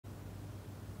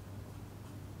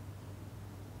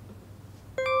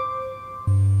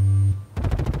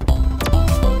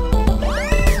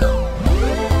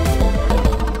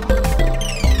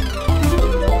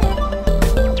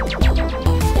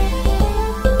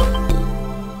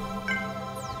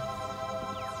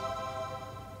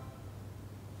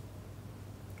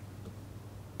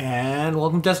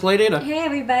Welcome to Desk Ladyada. Hey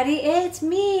everybody, it's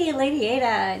me,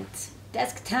 Ladyada. It's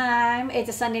desk time. It's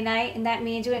a Sunday night, and that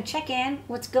means we're going to check in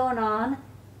what's going on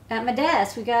at my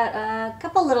desk. We got a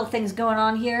couple little things going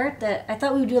on here that I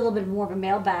thought we would do a little bit more of a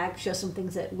mailbag, show some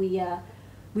things that we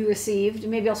received,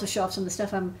 and maybe also show off some of the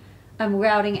stuff I'm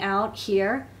routing out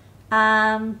here.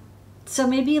 So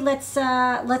maybe let's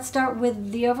start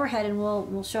with the overhead, and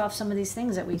we'll show off some of these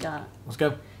things that we got. Let's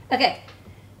go. Okay.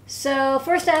 So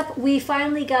first up, we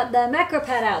finally got the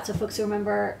MacroPad out. So folks who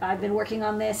remember, I've been working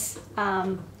on this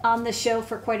on the show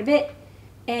for quite a bit,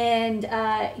 and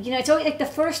it's always like the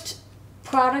first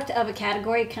product of a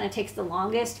category kind of takes the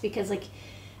longest because like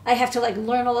I have to like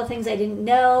learn all the things I didn't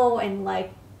know and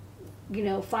like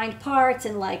find parts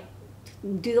and like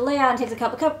do the layout. And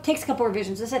takes a couple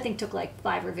revisions. This I think took like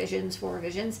 4 revisions, but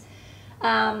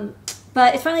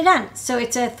it's finally done. So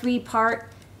it's a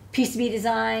 3-part PCB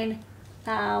design.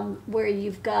 Where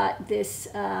you've got this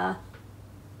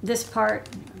this part.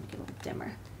 Let me get a little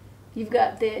dimmer. You've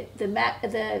got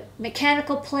the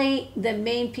mechanical plate, the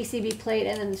main PCB plate,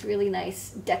 and then this really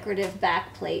nice decorative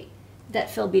back plate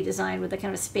that Phil B designed with a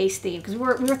kind of a space theme. Because we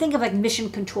were thinking of like mission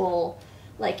control,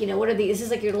 like what are these? This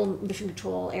is like your little mission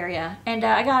control area. And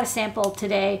I got a sample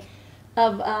today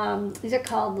of these are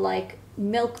called like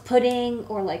milk pudding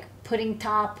or like pudding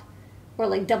top or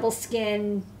like double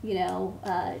skin,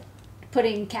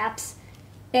 pudding caps,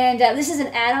 and this is an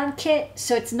add-on kit,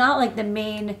 so it's not like the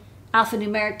main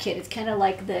alphanumeric kit. It's kind of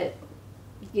like the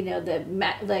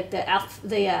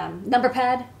number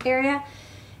pad area,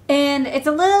 and it's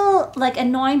a little like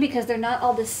annoying because they're not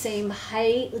all the same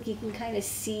height. Like you can kind of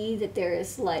see that there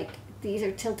is like these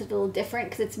are tilted a little different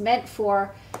because it's meant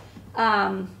for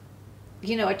a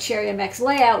Cherry MX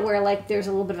layout where like there's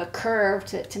a little bit of a curve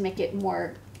to make it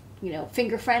more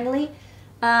finger friendly.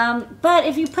 But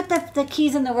if you put the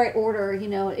keys in the right order,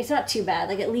 it's not too bad.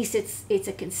 Like at least it's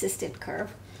a consistent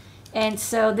curve. And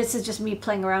so this is just me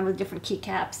playing around with different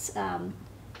keycaps.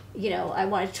 I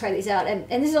wanted to try these out, and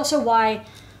this is also why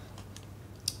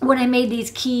when I made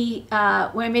these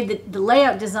when I made the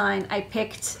layout design, I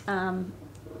picked I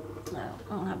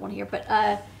don't have one here, but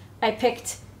I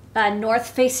picked north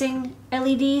facing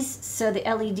LEDs. So the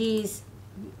LEDs,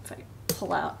 if I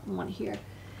pull out one here.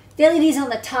 The LED's on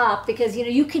the top because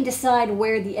you can decide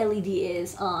where the LED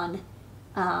is on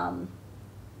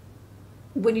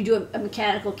when you do a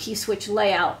mechanical key switch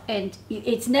layout, and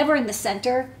it's never in the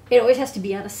center. It always has to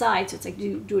be on a side, so it's like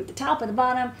do it at the top or the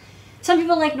bottom. Some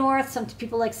people like north, some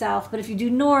people like south, but if you do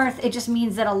north, it just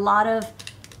means that a lot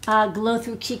of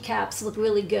glow-through keycaps look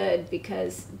really good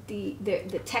because the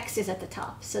text is at the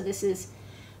top. So this is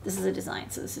a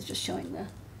design. So this is just showing the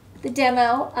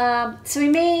demo. So we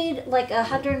made like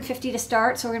 150 to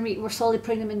start. So we're slowly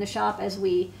putting them in the shop as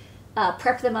we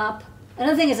prep them up.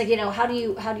 Another thing is like how do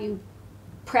you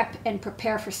prep and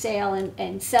prepare for sale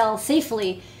and sell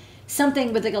safely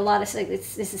something with like a lot of like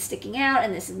this is sticking out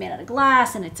and this is made out of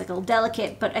glass and it's like a little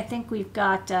delicate. But I think we've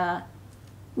got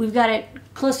it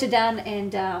close to done.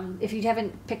 And if you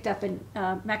haven't picked up a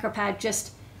MacroPad,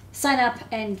 just sign up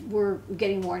and we're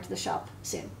getting more into the shop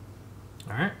soon.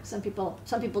 All right. Some people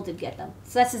did get them.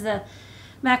 So this is the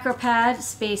MacroPad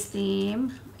space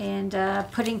theme and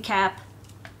pudding cap.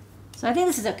 So I think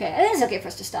this is okay. I think it's okay for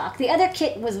us to stock. The other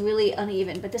kit was really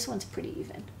uneven, but this one's pretty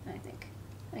even. I think.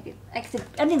 I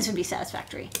think this would be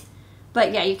satisfactory.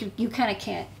 But yeah, you kind of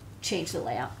can't change the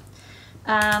layout.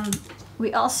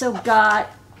 We also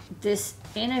got this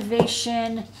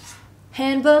innovation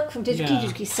handbook from DigiKey. Yeah.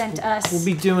 DigiKey sent us. We'll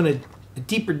be doing a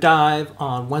deeper dive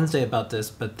on Wednesday about this,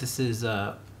 but this is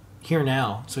here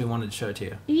now, so we wanted to show it to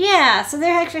you. Yeah, so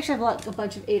there actually have a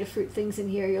bunch of Adafruit things in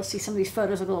here. You'll see some of these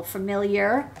photos look a little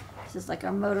familiar. This is like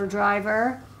our motor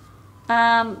driver.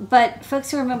 But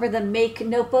folks who remember the Make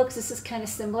notebooks, this is kind of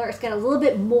similar. It's got a little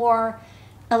bit more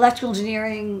electrical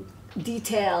engineering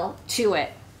detail to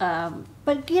it.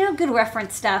 But, good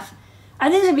reference stuff. I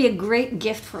think this would be a great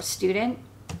gift for a student.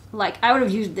 Like, I would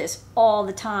have used this all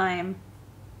the time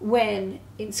when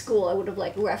in school. I would have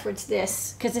like referenced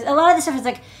this because a lot of the stuff is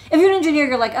like if you're an engineer,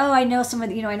 you're like, oh, I know some of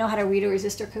the, I know how to read a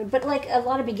resistor code, but like a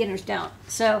lot of beginners don't.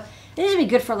 So this would be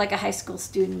good for like a high school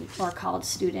student or a college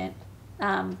student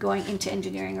going into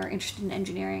engineering or interested in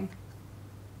engineering.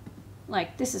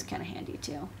 Like this is kind of handy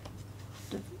too.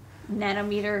 The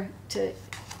nanometer to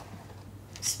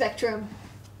spectrum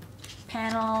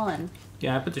panel and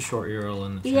Yeah, I put the short URL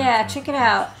in the chat. yeah, check it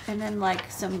out. And then like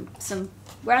some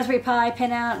Raspberry Pi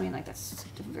pinout. I mean, like that's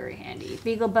very handy.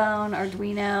 BeagleBone,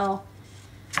 Arduino,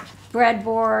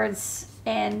 breadboards,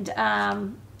 and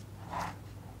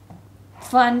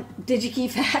fun DigiKey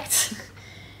facts.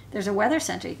 There's a weather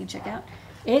center you can check out.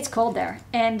 It's cold there.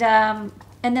 And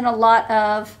then a lot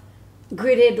of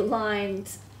gridded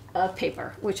lines of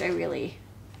paper, which I really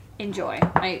enjoy.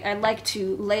 I like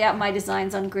to lay out my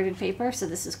designs on gridded paper, so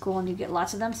this is cool, and you get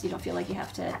lots of them, so you don't feel like you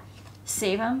have to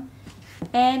save them.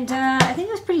 And I think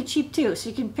it was pretty cheap too, so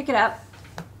you can pick it up.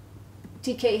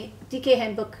 DK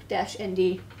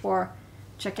Handbook-ND, or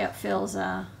check out Phil's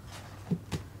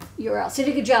URL. So they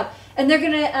did a good job, and they're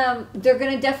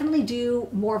gonna definitely do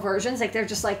more versions. Like they're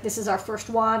just like, this is our first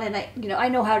one, and I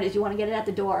know how it is. You want to get it at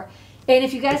the door. And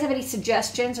if you guys have any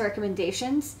suggestions or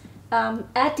recommendations,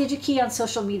 at DigiKey on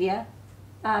social media,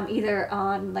 either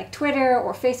on like Twitter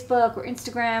or Facebook or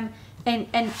Instagram,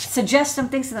 and suggest some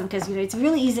things to them, because it's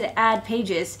really easy to add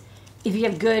pages if you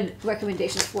have good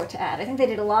recommendations for it to add. I think they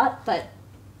did a lot, but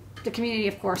the community,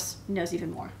 of course, knows even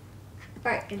more.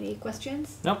 All right, any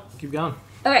questions? Nope, keep going.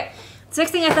 Okay, so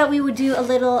next thing I thought we would do a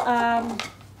little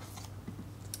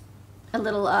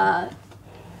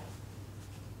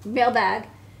mailbag.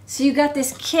 So you got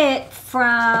this kit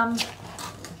from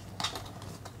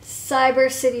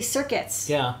Cyber City Circuits.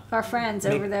 Yeah. Our friends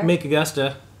over there. Make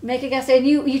Augusta. Make Augusta. And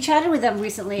you chatted with them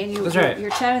recently, and That's right.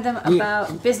 you're chatting with them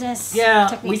about business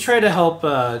techniques. We try to help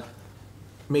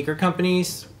maker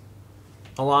companies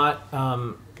a lot.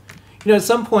 At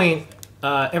some point,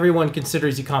 everyone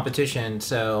considers you competition,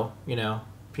 so,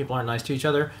 people aren't nice to each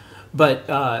other.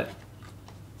 But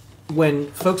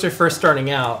when folks are first starting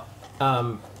out,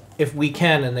 if we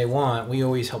can and they want, we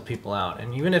always help people out.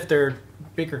 And even if they're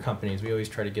bigger companies, we always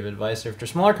try to give advice. Or if they're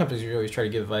smaller companies, we always try to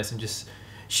give advice and just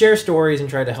share stories and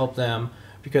try to help them,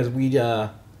 because we didn't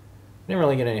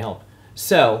really get any help.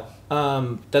 So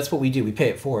that's what we do. We pay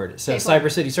it forward. So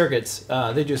Cyber City Circuits,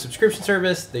 they do a subscription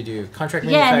service. They do contract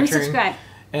manufacturing. Yeah, and we subscribe.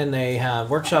 And they have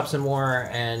workshops and more.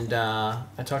 And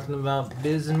I talk to them about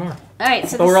biz and more. All right.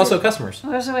 So but we're also customers.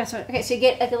 Okay, so you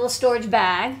get like a little storage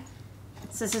bag.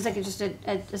 So this is like just a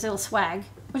little swag,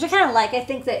 which I kind of like. I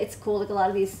think that it's cool. Like a lot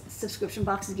of these subscription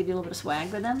boxes give you a little bit of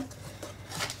swag with them.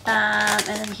 And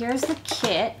then here's the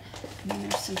kit. And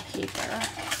there's some paper.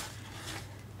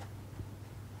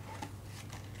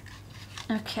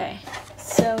 Okay,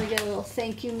 so we get a little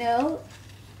thank you note.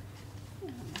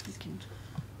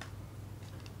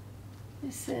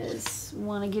 This says,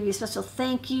 want to give you a special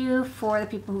thank you for the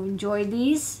people who enjoyed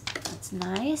these. That's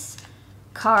nice.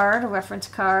 Card, a reference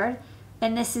card.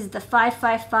 And this is the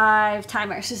 555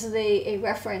 timer. So this is a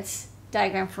reference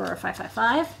diagram for a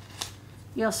 555.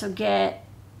 You also get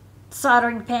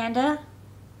soldering panda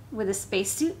with a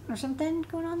spacesuit or something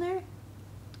going on there.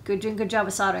 Doing a good job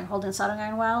with soldering. Holding the soldering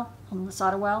iron well, holding the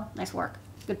solder well. Nice work.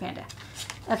 Good panda.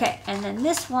 Okay, and then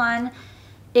this one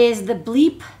is the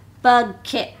Bleep Bug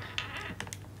Kit.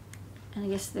 And I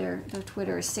guess their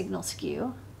Twitter is Signal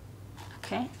Skew.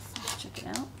 Okay, so let's check it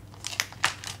out.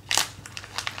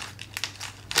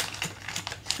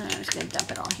 I'm just going to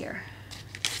dump it all here.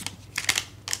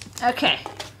 Okay,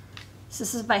 so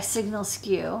this is by Signal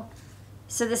Skew.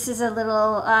 So this is a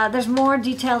little, there's more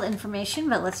detailed information,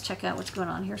 but let's check out what's going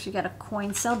on here. So you got a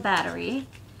coin cell battery.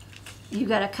 You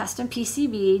got a custom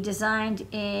PCB designed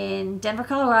in Denver,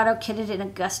 Colorado, kitted in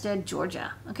Augusta,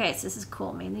 Georgia. Okay, so this is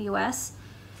cool, made in the US.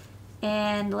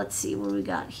 And let's see what we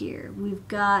got here. We've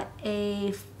got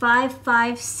a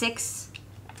 556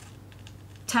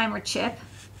 timer chip.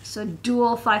 So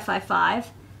dual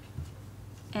 555.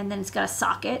 And then it's got a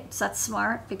socket, so that's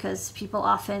smart because people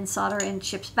often solder in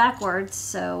chips backwards.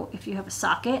 So if you have a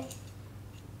socket,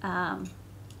 and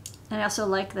I also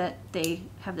like that they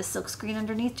have the silk screen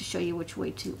underneath to show you which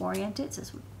way to orient it. So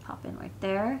this would pop in right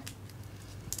there.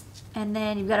 And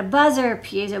then you've got a buzzer,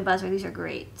 piezo buzzer. These are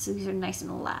great. So these are nice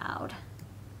and loud.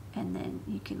 And then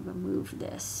you can remove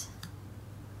this.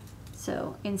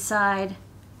 So inside,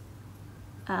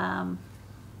 there's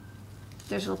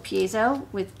a little piezo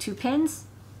with 2 pins.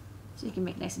 So you can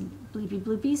make nice and bleepy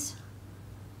bloopies.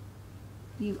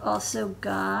 You've also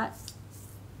got,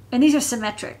 and these are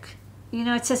symmetric.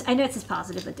 It says, I know it says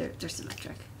positive, but they're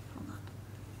symmetric. Hold on.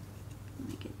 Let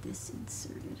me get this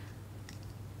inserted.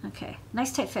 Okay,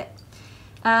 nice tight fit.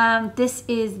 This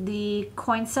is the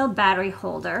coin cell battery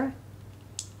holder.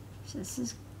 So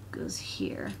this goes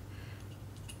here.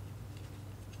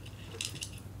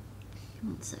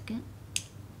 1 second.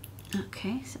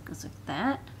 Okay, so it goes like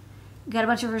that. We've got a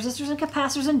bunch of resistors and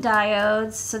capacitors and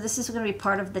diodes. So this is going to be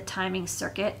part of the timing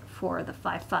circuit for the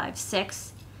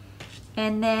 556.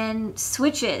 And then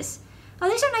switches. Oh,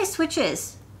 these are nice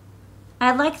switches.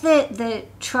 I like the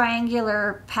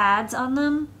triangular pads on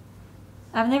them.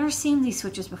 I've never seen these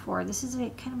switches before. This is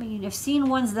kind of a unique. I've seen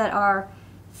ones that are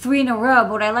 3 in a row,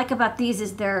 but what I like about these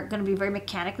is they're going to be very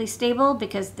mechanically stable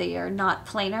because they are not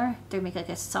planar. They make like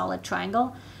a solid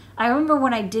triangle. I remember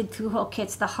when I did through-hole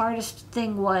kits, the hardest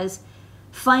thing was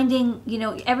finding, you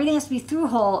know, everything has to be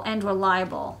through-hole and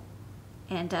reliable.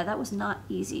 And that was not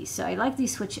easy. So I like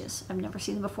these switches. I've never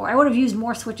seen them before. I would have used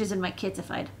more switches in my kits if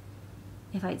I'd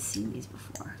seen these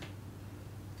before.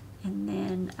 And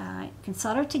then I can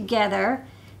solder together.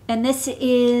 And this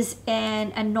is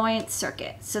an annoyance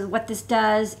circuit. So what this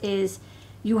does is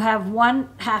you have one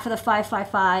half of the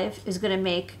 555 is going to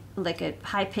make like a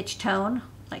high-pitched tone,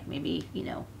 like maybe, you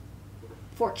know,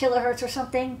 4 kilohertz or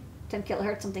something, 10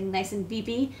 kilohertz, something nice and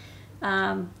beepy.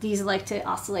 These like to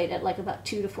oscillate at like about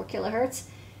 2 to 4 kilohertz.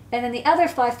 And then the other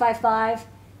 555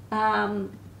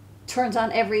 turns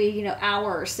on every, you know,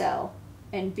 hour or so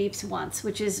and beeps once,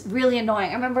 which is really annoying.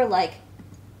 I remember like,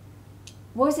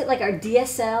 what was it, like our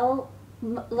DSL,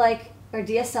 like our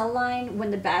DSL line, when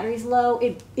the battery's low,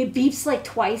 it beeps like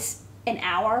twice an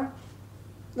hour.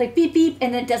 Like beep beep,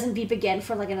 and then it doesn't beep again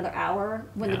for like another hour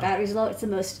when the battery's low. It's the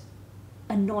most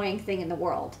annoying thing in the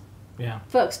world. Yeah.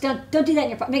 Folks, don't do that in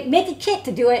your product. Make a kit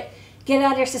to do it. Get it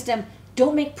out of your system.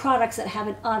 Don't make products that have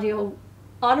an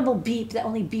audible beep that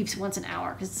only beeps once an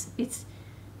hour, because it's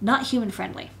not human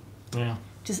friendly. Yeah.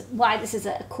 Just why this is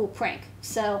a cool prank.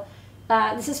 So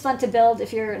this is fun to build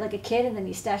if you're like a kid and then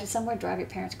you stash it somewhere, drive your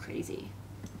parents crazy.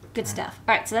 Good stuff.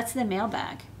 All right, so that's the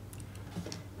mailbag.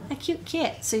 A cute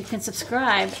kit. So you can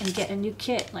subscribe and get a new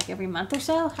kit like every month or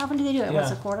so. How often do they do it?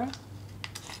 Once a quarter?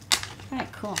 All right,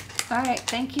 cool. All right,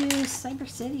 thank you, Cyber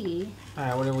City. All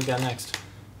right, what do we got next?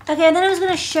 Okay, and then I was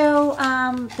going to show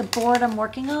the board I'm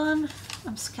working on.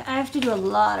 I have to do a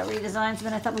lot of redesigns, and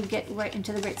then I thought we'd get right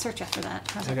into the Great Search after that.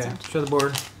 How's that sound? Show the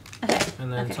board. Okay.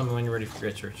 And then tell me when you're ready for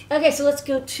Great Search. Okay, so let's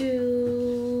go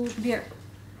to computer.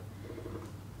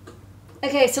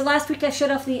 Okay, so last week I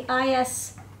showed off the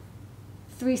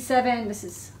IS37. This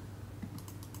is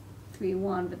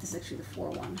 3.1, but this is actually the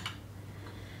 4.1.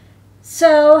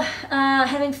 So,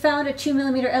 having found a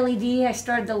 2mm LED, I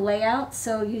started the layout.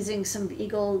 So, using some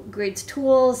Eagle Grids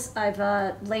tools, I've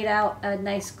laid out a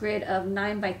nice grid of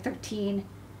 9x13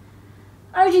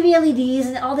 RGB LEDs,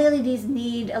 and all the LEDs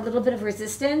need a little bit of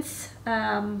resistance.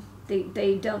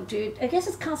 They don't do, I guess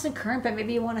it's constant current, but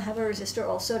maybe you want to have a resistor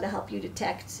also to help you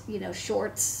detect, you know,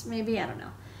 shorts, maybe, I don't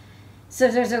know. So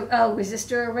there's a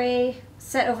resistor array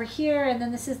set over here, and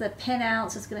then this is the pin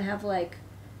out, so it's going to have like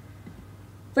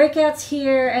breakouts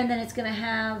here, and then it's going to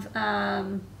have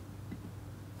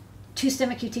 2 stem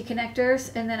QT connectors,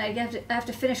 and then I have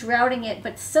to finish routing it.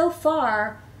 But so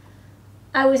far,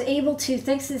 I was able to,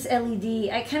 thanks to this LED,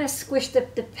 I kind of squished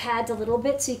the pads a little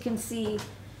bit so you can see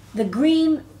the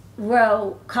green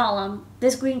row column.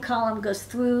 This green column goes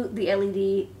through the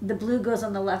LED, the blue goes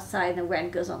on the left side, and the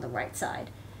red goes on the right side.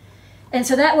 And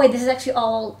so that way, this is actually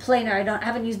all planar. I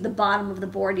haven't used the bottom of the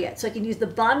board yet. So I can use the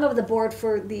bottom of the board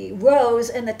for the rows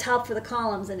and the top for the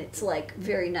columns, and it's like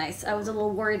very nice. I was a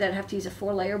little worried that I'd have to use a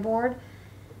 4-layer board.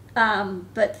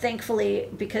 But thankfully,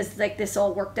 because like this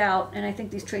all worked out, and I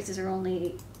think these traces are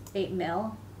only 8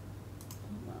 mil.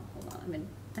 Well, hold on,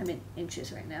 I'm in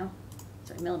inches right now.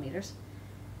 Sorry, millimeters.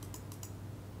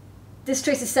 This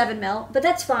trace is 7 mil, but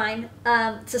that's fine.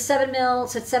 It's a 7 mil,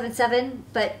 so it's 7.7,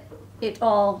 but it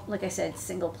all, like I said,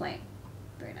 single plane.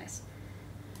 Very nice.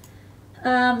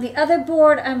 The other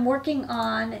board I'm working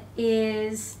on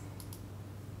is,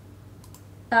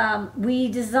 we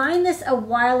designed this a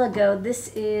while ago.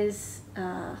 This is, hold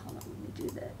on, let me do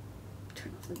that.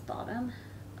 Turn off the bottom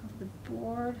of the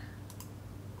board.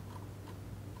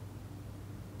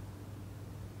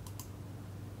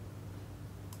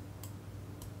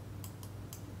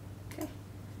 Okay.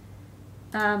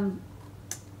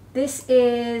 This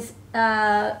is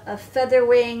a feather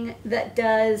wing that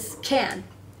does CAN.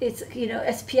 It's, you know,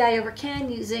 SPI over CAN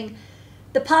using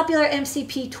the popular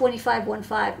MCP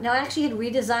 2515. Now, I actually had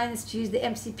redesigned this to use the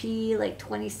MCP like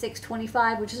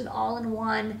 2625, which is an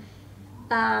all-in-one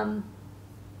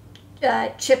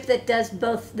chip that does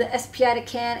both the SPI to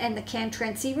CAN and the CAN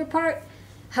transceiver part.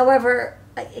 However,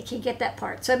 I can't get that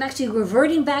part. So I'm actually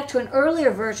reverting back to an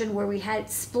earlier version where we had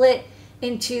split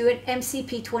into an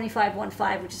MCP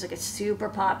 2515, which is like a super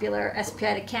popular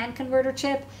SPI to CAN converter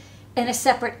chip, and a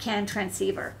separate CAN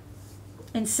transceiver.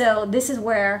 And so this is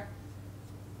where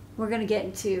we're going to get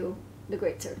into the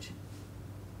Great Search.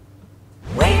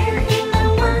 Where in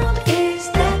the world is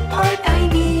that part I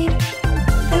need?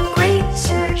 The Great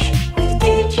Search with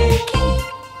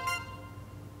DigiKey.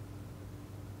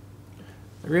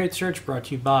 The Great Search brought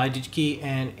to you by DigiKey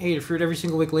and Adafruit. Every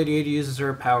single week, Ladyada uses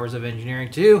her powers of engineering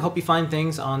to help you find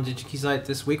things on DigiKey's site.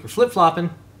 This week, we're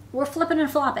flip-flopping. We're flipping and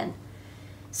flopping.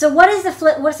 So what is the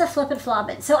flip? What's the flip and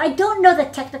flopping? So I don't know the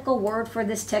technical word for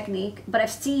this technique, but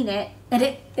I've seen it, and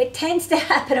it tends to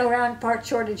happen around part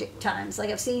shortage times. Like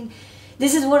I've seen,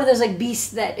 this is one of those like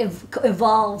beasts that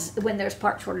evolves when there's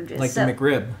part shortages. Like the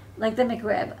McRib. Like the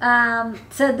McRib.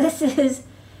 So this is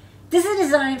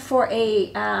designed for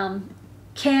a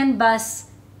CAN bus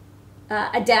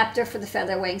adapter for the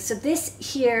feather wing. So this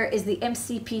here is the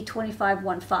MCP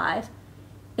 2515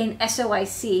 in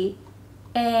SOIC.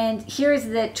 And here's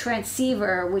the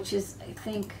transceiver, which is, I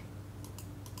think,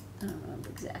 I don't remember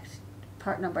the exact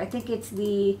part number. I think it's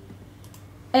the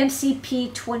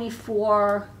MCP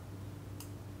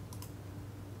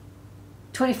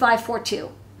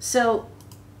 2542. So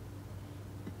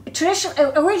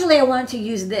originally I wanted to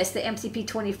use this, the MCP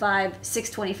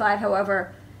 625.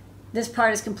 However, this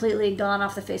part is completely gone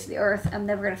off the face of the earth. I'm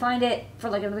never going to find it for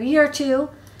like another year or two.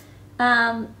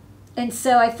 And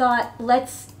so I thought,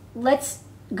 let's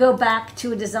go back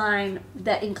to a design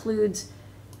that includes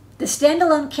the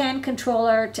standalone CAN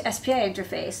controller to SPI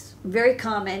interface, very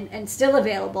common and still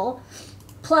available,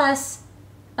 plus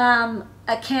a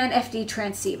CAN FD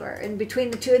transceiver. And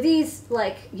between the two of these,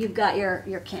 like, you've got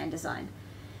your CAN design.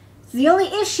 So the only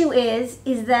issue is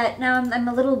that now I'm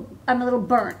a little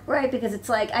burnt, right? Because it's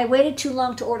like I waited too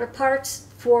long to order parts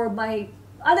for my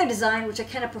other design, which I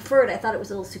kind of preferred. I thought it was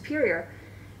a little superior.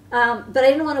 But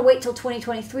I didn't want to wait till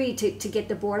 2023 to get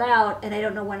the board out, and I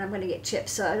don't know when I'm going to get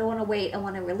chips, so I don't want to wait. I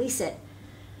want to release it.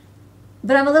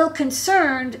 But I'm a little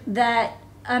concerned that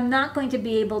I'm not going to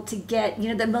be able to get,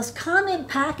 the most common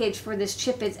package for this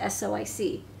chip is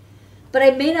SOIC. But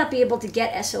I may not be able to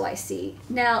get SOIC.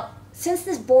 Now, since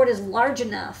this board is large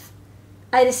enough,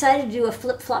 I decided to do a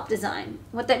flip-flop design.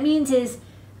 What that means is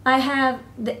I have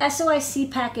the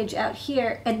SOIC package out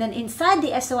here, and then inside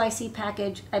the SOIC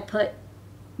package, I put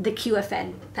the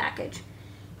QFN package.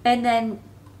 And then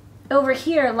over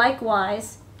here,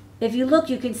 likewise, if you look,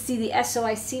 you can see the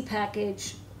SOIC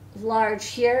package large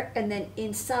here, and then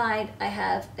inside I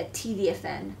have a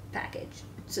TDFN package.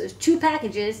 So there's two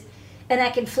packages, and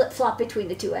I can flip-flop between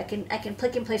the two. I can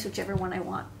click and place whichever one I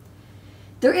want.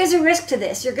 There is a risk to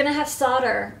this. You're going to have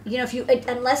solder,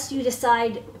 unless you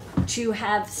decide to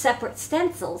have separate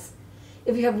stencils.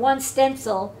 If you have one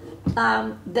stencil,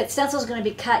 that stencil is going to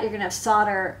be cut. You're going to have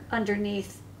solder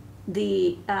underneath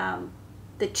the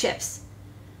chips.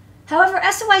 However,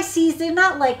 SOICs, they're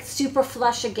not like super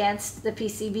flush against the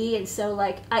PCB, and so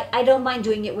like I don't mind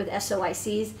doing it with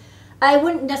SOICs. I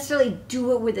wouldn't necessarily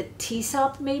do it with a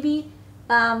TSOP maybe,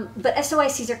 but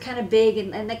SOICs are kind of big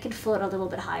and they can float a little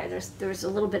bit higher. There's a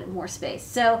little bit more space.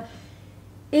 So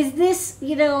is this,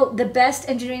 the best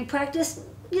engineering practice?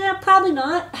 Yeah, probably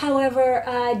not. However,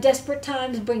 desperate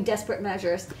times bring desperate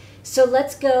measures. So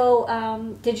let's go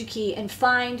DigiKey and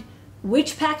find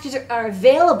which packages are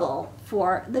available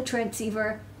for the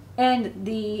transceiver and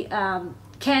the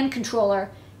CAN controller,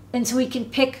 and so we can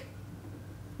pick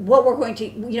what we're going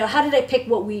to, how did I pick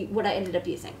what I ended up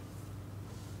using?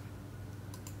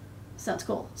 Sounds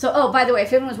cool. So, oh, by the way,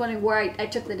 if anyone was wondering where I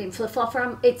took the name Flip-Flop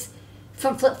from, it's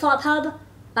from Flip-Flop Hub.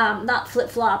 Not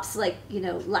flip-flops like,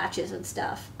 latches and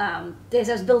stuff. As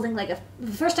I was building the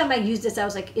first time I used this, I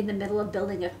was like in the middle of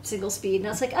building a single speed, and I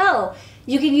was like, oh,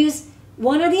 you can use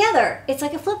one or the other. It's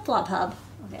like a flip-flop hub.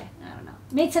 Okay, I don't know.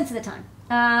 Made sense at the time.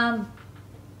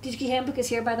 DigiKey Handbook is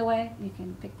here, by the way. You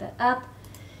can pick that up.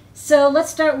 So let's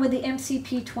start with the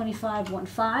MCP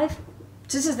 2515.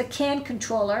 So this is the CAN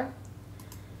controller.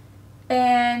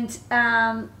 And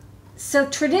so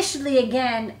traditionally,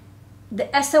 again, the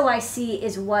SOIC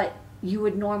is what you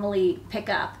would normally pick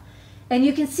up. And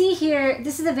you can see here,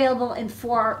 this is available in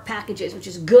 4 packages, which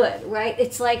is good, right?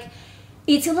 It's a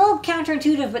little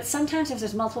counterintuitive, but sometimes if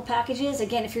there's multiple packages,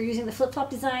 again, if you're using the flip-flop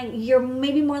design, you're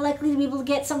maybe more likely to be able to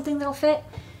get something that'll fit.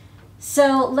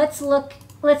 So let's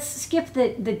skip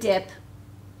the dip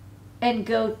and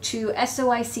go to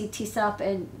SOIC, TSOP,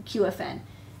 and QFN.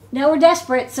 Now we're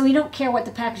desperate, so we don't care what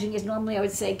the packaging is. Normally I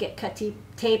would say get cut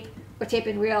tape or tape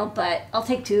and reel, but I'll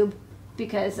take tube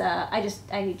because I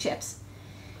need chips.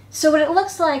 So what it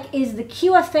looks like is the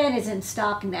QFN is in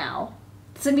stock now.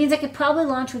 So it means I could probably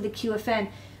launch with the QFN,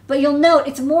 but you'll note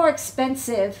it's more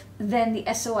expensive than the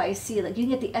SOIC. Like you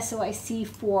can get the SOIC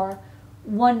for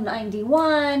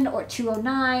 $191 or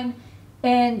 $209,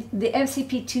 and the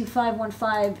MCP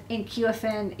 2515 in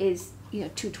QFN is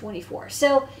 $224.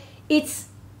 So it's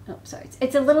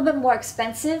a little bit more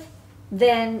expensive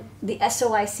than the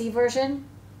SOIC version.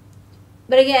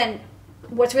 But again,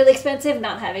 what's really expensive?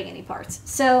 Not having any parts.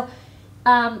 So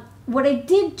what I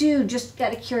did do, just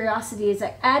out of curiosity, is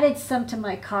I added some to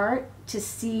my cart to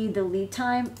see the lead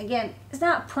time. Again, it's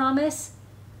not a promise,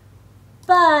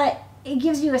 but it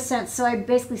gives you a sense. So I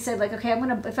basically said, like, okay,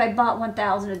 if I bought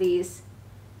 1,000 of these,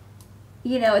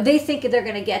 you know, they think they're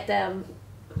going to get them,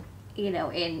 you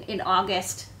know, in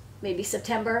August, maybe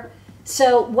September.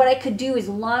 So what I could do is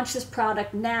launch this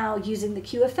product now using the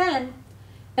QFN,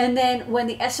 and then when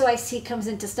the SOIC comes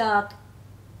into stock,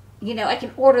 you know, I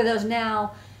can order those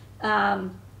now,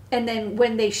 and then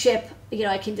when they ship, you know,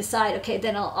 I can decide, okay,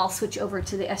 then I'll switch over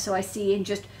to the SOIC and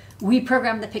just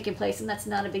reprogram the pick and place, and that's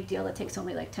not a big deal. That takes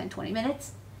only like 10-20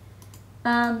 minutes.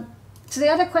 So the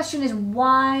other question is,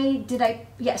 why did I,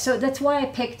 so that's why I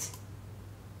picked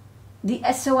the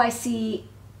SOIC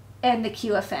and the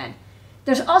QFN.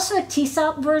 There's also a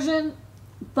TSOP version,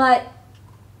 but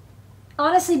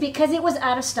honestly, because it was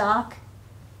out of stock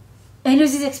and it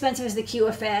was as expensive as the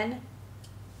QFN,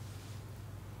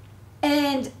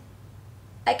 and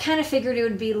I kind of figured it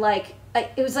would be like,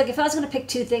 it was like if I was going to pick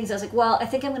two things, I was like, well, I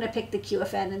think I'm going to pick the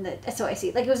QFN and the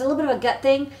SOIC. Like, it was a little bit of a gut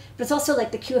thing, but it's also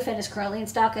like the QFN is currently in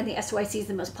stock and the SOIC is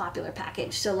the most popular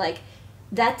package. So like,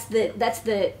 that's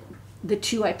the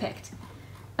two I picked.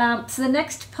 So the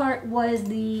next part was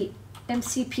the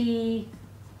MCP.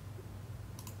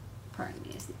 Pardon me,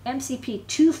 is the MCP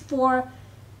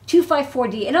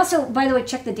 254D. And also, by the way,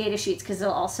 check the data sheets because they'll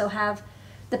also have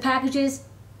the packages.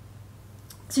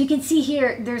 So you can see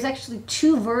here, there's actually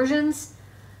two versions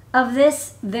of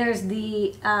this. There's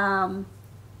the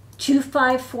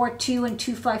 2542 and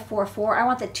 2544. I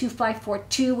want the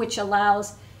 2542, which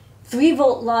allows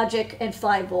 3-volt logic and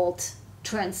 5-volt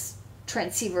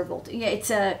transceiver voltage. Yeah, it's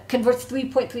converts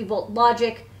 3.3 volt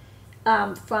logic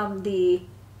from the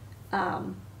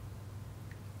CAN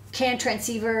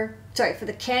transceiver. Sorry, for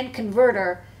the CAN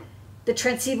converter. The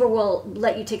transceiver will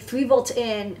let you take 3 volts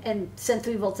in and send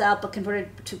 3 volts out, but convert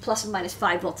it to plus or minus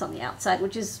 5 volts on the outside,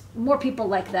 which is more people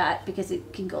like that because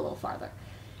it can go a little farther.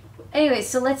 Anyway,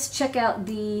 so let's check out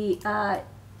the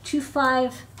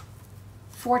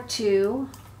 2542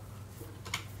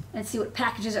 and see what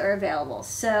packages are available.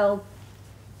 So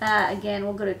again,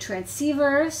 we'll go to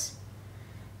transceivers,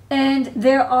 and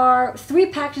there are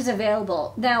 3 packages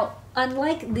available. Now,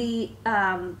 unlike the,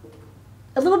 a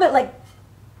little bit like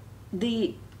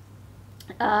the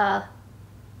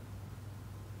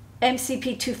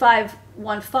MCP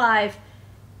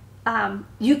 2515,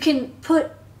 you can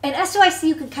put an SOIC,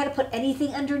 you can kind of put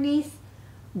anything underneath,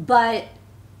 but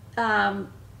 2 of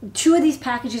these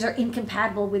packages are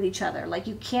incompatible with each other. Like,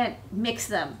 you can't mix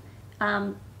them,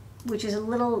 which is a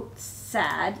little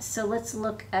sad. So let's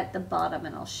look at the bottom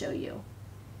and I'll show you.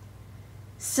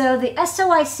 So the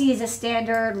SOIC is a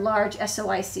standard large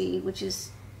SOIC, which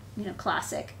is, you know,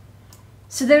 classic.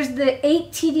 So there's the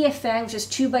 8 TDFN, which is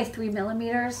 2 by 3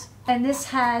 millimeters, and this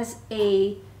has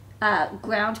a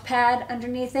ground pad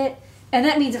underneath it. And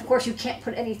that means, of course, you can't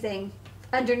put anything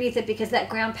underneath it because that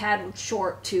ground pad would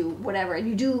short to whatever. And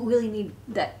you do really need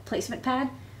that placement pad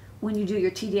when you do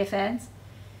your TDFNs.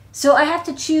 So I have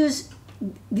to choose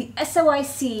the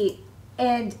SOIC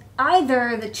and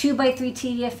either the 2 by 3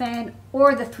 TDFN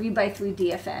or the 3 by 3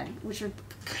 DFN, which are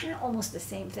kind of almost the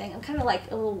same thing. I'm kind of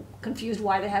like a little confused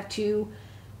why they have 2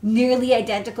 nearly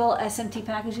identical SMT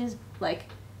packages. Like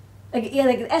yeah,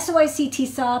 like SOIC,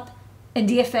 TSOP, and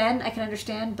DFN I can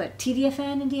understand, but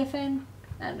TDFN and DFN,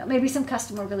 I don't know. Maybe some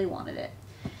customer really wanted it.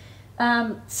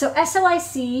 So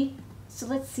SOIC. So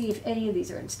let's see if any of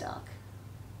these are in stock.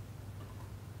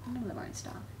 None of them are in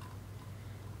stock.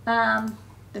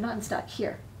 They're not in stock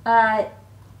here. But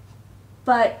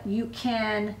you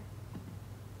can.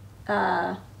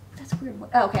 That's weird.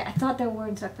 Oh, okay, I thought they were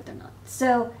in stock, but they're not.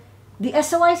 So the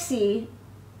SOIC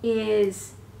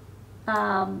is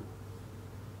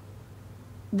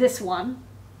this one,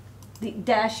 the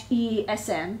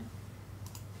 -ESN,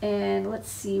 and let's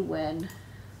see when.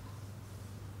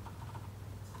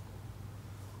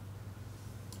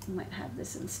 We might have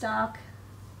this in stock.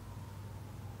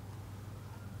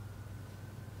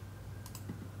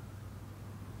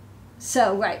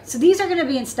 So, right, so these are going to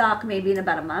be in stock maybe in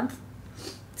about a month.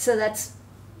 So that's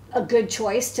a good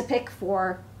choice to pick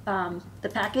for the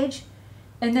package.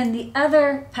 And then the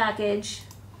other package,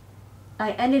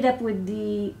 I ended up with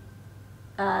the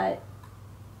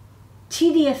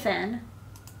TDFN.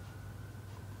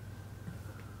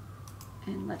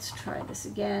 And let's try this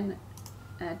again.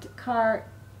 Add to cart.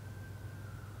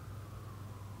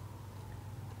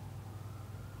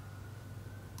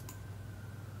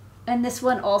 And this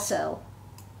one also.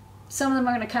 Some of them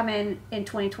are going to come in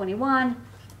 2021.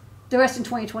 The rest in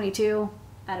 2022.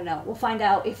 I don't know. We'll find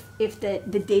out if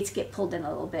the dates get pulled in a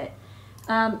little bit.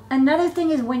 Another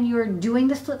thing is when you're doing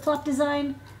this flip-flop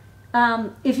design,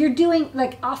 if you're doing,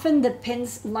 like, often the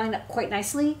pins line up quite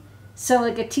nicely. So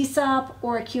like a TSOP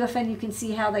or a QFN, you can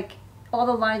see how, like, all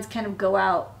the lines kind of go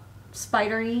out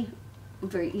spidery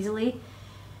very easily.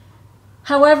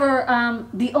 However,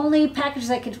 the only package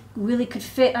that could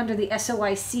fit under the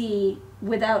SOIC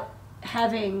without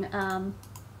having one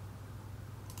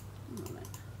moment.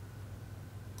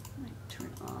 I might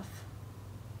turn off.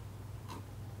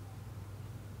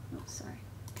 Oh, sorry.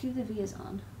 Q the V is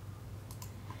on.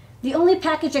 The only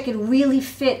package that could really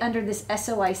fit under this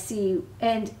SOIC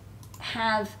and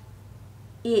have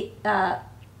it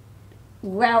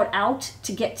route out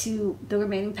to get to the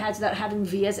remaining pads without having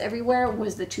vias everywhere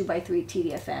was the 2x3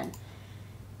 TDFN.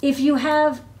 If you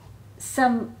have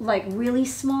some like really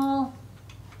small,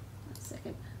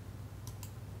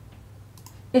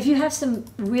 if you have some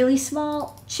really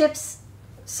small chips,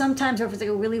 sometimes, or if it's like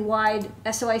a really wide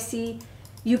SOIC,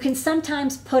 you can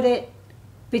sometimes put it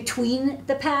between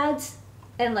the pads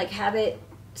and like have it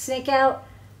snake out.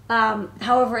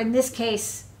 However, in this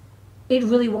case, it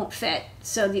really won't fit.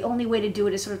 So the only way to do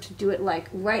it is sort of to do it like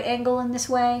right angle in this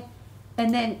way,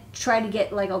 and then try to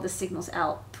get like all the signals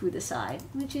out through the side,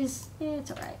 which is,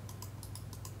 it's all right.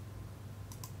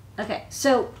 Okay,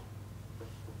 so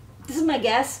this is my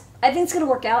guess. I think it's going to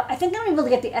work out. I think I'm going to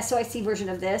really get the SOIC version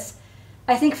of this.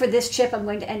 I think for this chip, I'm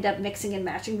going to end up mixing and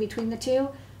matching between the two.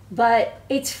 But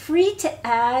it's free to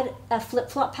add a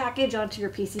flip-flop package onto your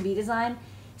PCB design.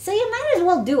 So you might as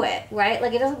well do it, right?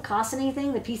 Like, it doesn't cost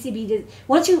anything. The PCB,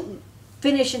 once you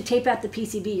finish and tape out the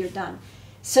PCB, you're done.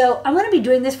 So I'm going to be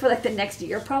doing this for like the next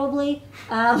year probably,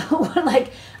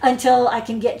 like until I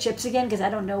can get chips again, because I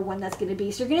don't know when that's going to be.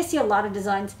 So you're going to see a lot of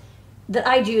designs that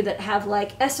I do that have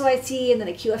like SOIC and then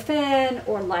a QFN,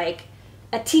 or like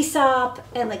a TSOP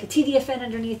and like a TDFN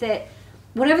underneath it.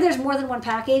 Whenever there's more than one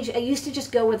package, I used to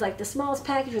just go with like the smallest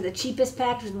package or the cheapest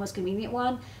package, or the most convenient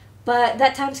one. But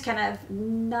that time's kind of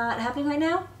not happening right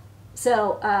now.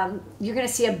 So you're going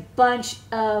to see a bunch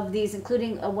of these,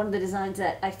 including one of the designs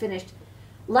that I finished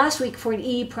last week for an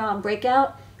EEPROM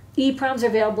breakout. EEPROMs are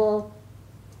available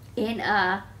in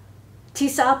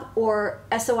TSOP or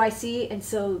SOIC, and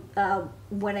so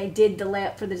when I did the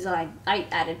layout for the design, I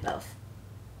added both.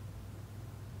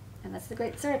 And that's the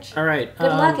great search. All right. Good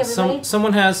luck, everybody.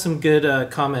 Someone has some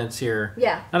good comments here.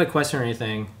 Yeah. Not a question or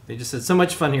anything. They just said, so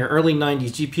much fun here. Early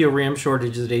 90s GPU RAM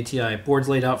shortages at ATI. Boards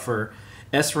laid out for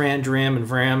SRAM, DRAM, and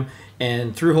VRAM.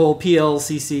 And through-hole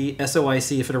PLCC,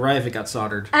 SOIC. If it arrived, it got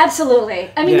soldered. Absolutely.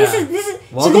 I mean, this is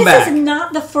Welcome back. Is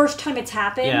not the first time it's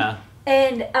happened. Yeah.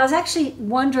 And I was actually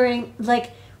wondering,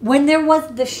 like, when there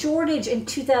was the shortage in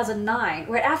 2009,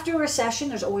 right after a recession,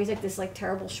 there's always like this like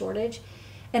terrible shortage.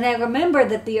 And I remember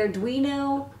that the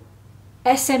Arduino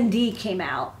SMD came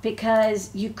out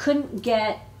because you couldn't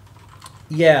get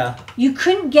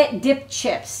dip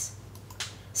chips.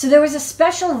 So there was a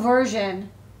special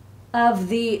version of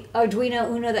the Arduino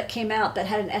Uno that came out that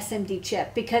had an SMD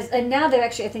chip, and now they've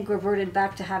actually, I think, reverted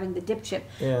back to having the dip chip.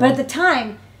 Yeah. But at the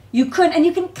time, you couldn't, and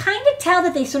you can kind of tell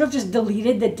that they sort of just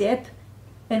deleted the dip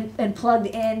and plugged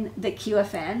in the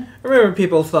QFN. I remember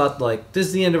people thought, like, this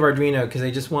is the end of Arduino because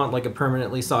they just want, like, a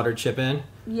permanently soldered chip in.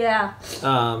 Yeah.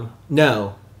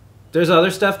 No. There's other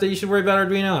stuff that you should worry about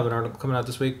Arduino. I have an article coming out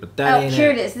this week, but that ain't it. Oh,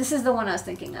 here it is. This is the one I was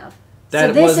thinking of.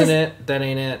 That wasn't it. That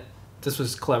ain't it. This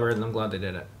was clever, and I'm glad they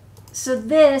did it. So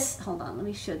this... Hold on. Let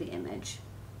me show the image.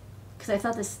 Because I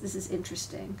thought this is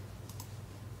interesting.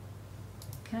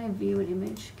 Can I view an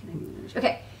image?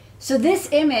 Okay. So this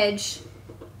image...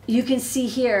 You can see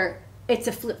here, it's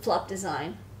a flip-flop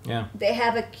design. Yeah. They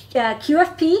have a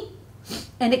QFP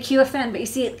and a QFN, but you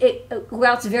see it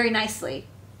routes very nicely.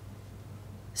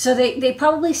 So they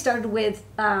probably started with,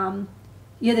 the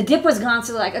dip was gone,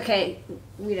 so they're like, okay,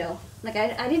 like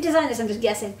I didn't design this, I'm just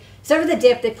guessing. Started with the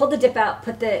dip, they pulled the dip out,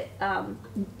 put the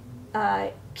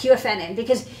QFN in,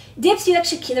 because dips,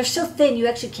 they're so thin, you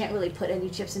actually can't really put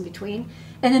any chips in between.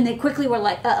 And then they quickly were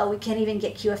like, we can't even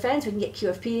get QFNs, we can get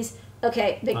QFPs.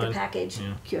 Okay, make the package,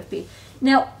 QFP.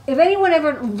 Now, if anyone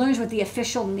ever learns what the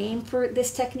official name for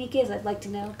this technique is, I'd like to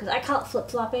know, because I call it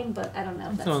flip-flopping, but I don't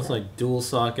know. It sounds like dual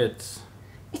sockets.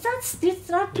 It's not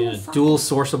dual sockets. Dual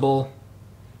sourceable.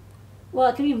 Well,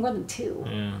 it could be more than two.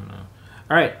 Yeah, no.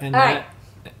 All right, and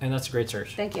that's a great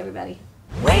search. Thank you, everybody.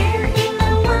 Where in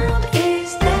the world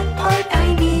is that part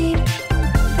I need?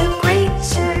 The great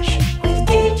search with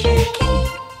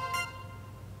DigiKey.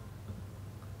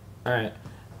 All right.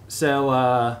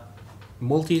 So,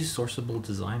 multi-sourceable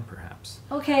design, perhaps.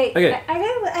 Okay.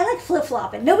 I like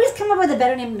flip-flopping. Nobody's come up with a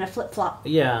better name than a flip-flop.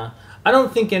 Yeah. I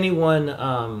don't think anyone...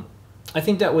 I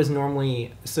think that was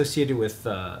normally associated with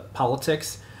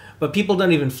politics, but people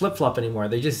don't even flip-flop anymore.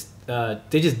 They just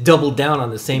double down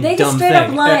on the same dumb thing. They just straight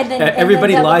up lied and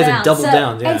everybody then lies down. and double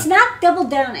down. Yeah. And it's not double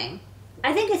downing.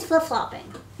 I think it's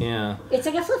flip-flopping. Yeah. It's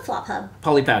like a flip-flop hub.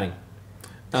 Poly padding.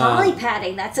 Poly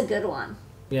padding, that's a good one.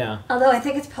 Yeah. Although I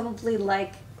think it's probably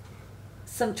like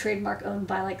some trademark owned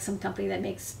by like some company that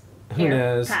makes Who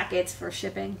knows? packets for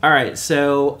shipping. All right,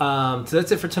 so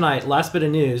that's it for tonight. Last bit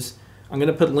of news. I'm going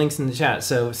to put links in the chat.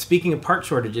 So speaking of part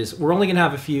shortages, we're only going to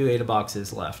have a few Ada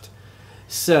boxes left.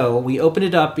 So we opened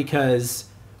it up because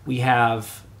we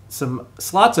have some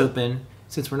slots open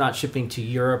since we're not shipping to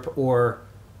Europe or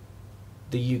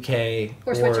the UK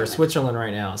or Switzerland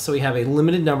right now. So we have a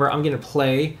limited number. I'm going to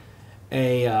play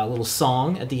a little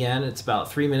song at the end. It's about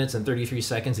 3 minutes and 33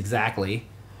 seconds exactly.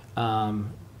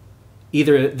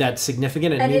 Either that's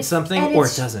significant and means something, or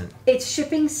it doesn't. It's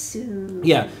shipping soon.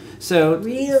 Yeah. So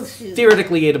real soon.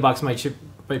 Theoretically, Adabox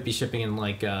might be shipping in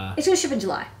like it's gonna ship in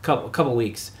July. Couple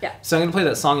weeks. Yeah. So I'm gonna play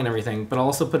that song and everything, but I'll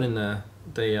also put in the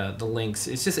links.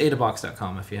 It's just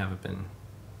adabox.com if you haven't been,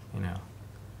 if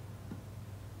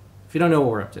you don't know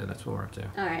what we're up to, that's what we're up to.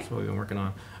 All right. That's what we've been working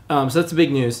on. So that's the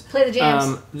big news. Play the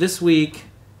jams. This week,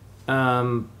 we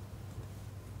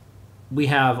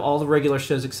have all the regular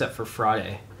shows except for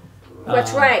Friday.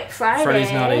 That's right.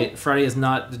 Friday. Friday is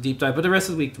not the deep dive, but the rest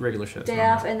of the week the regular shows. Day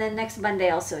off, and then next Monday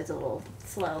also it's a little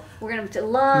slow. We're gonna do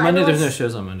long. Monday there's no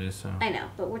shows on Monday, so. I know,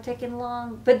 but we're taking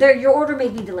long. But your order may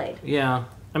be delayed. Yeah,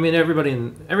 I mean everybody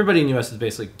in the U.S. is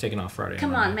basically taking off Friday.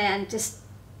 Come on, man, just.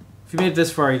 If you made it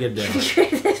this far, you get a day. If you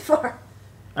made it this far.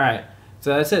 All right,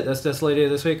 so that's it. That's Ladyada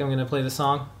this week. I'm gonna play the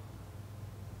song.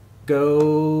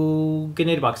 Go get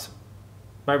an Adabox.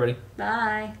 Bye, everybody.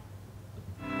 Bye.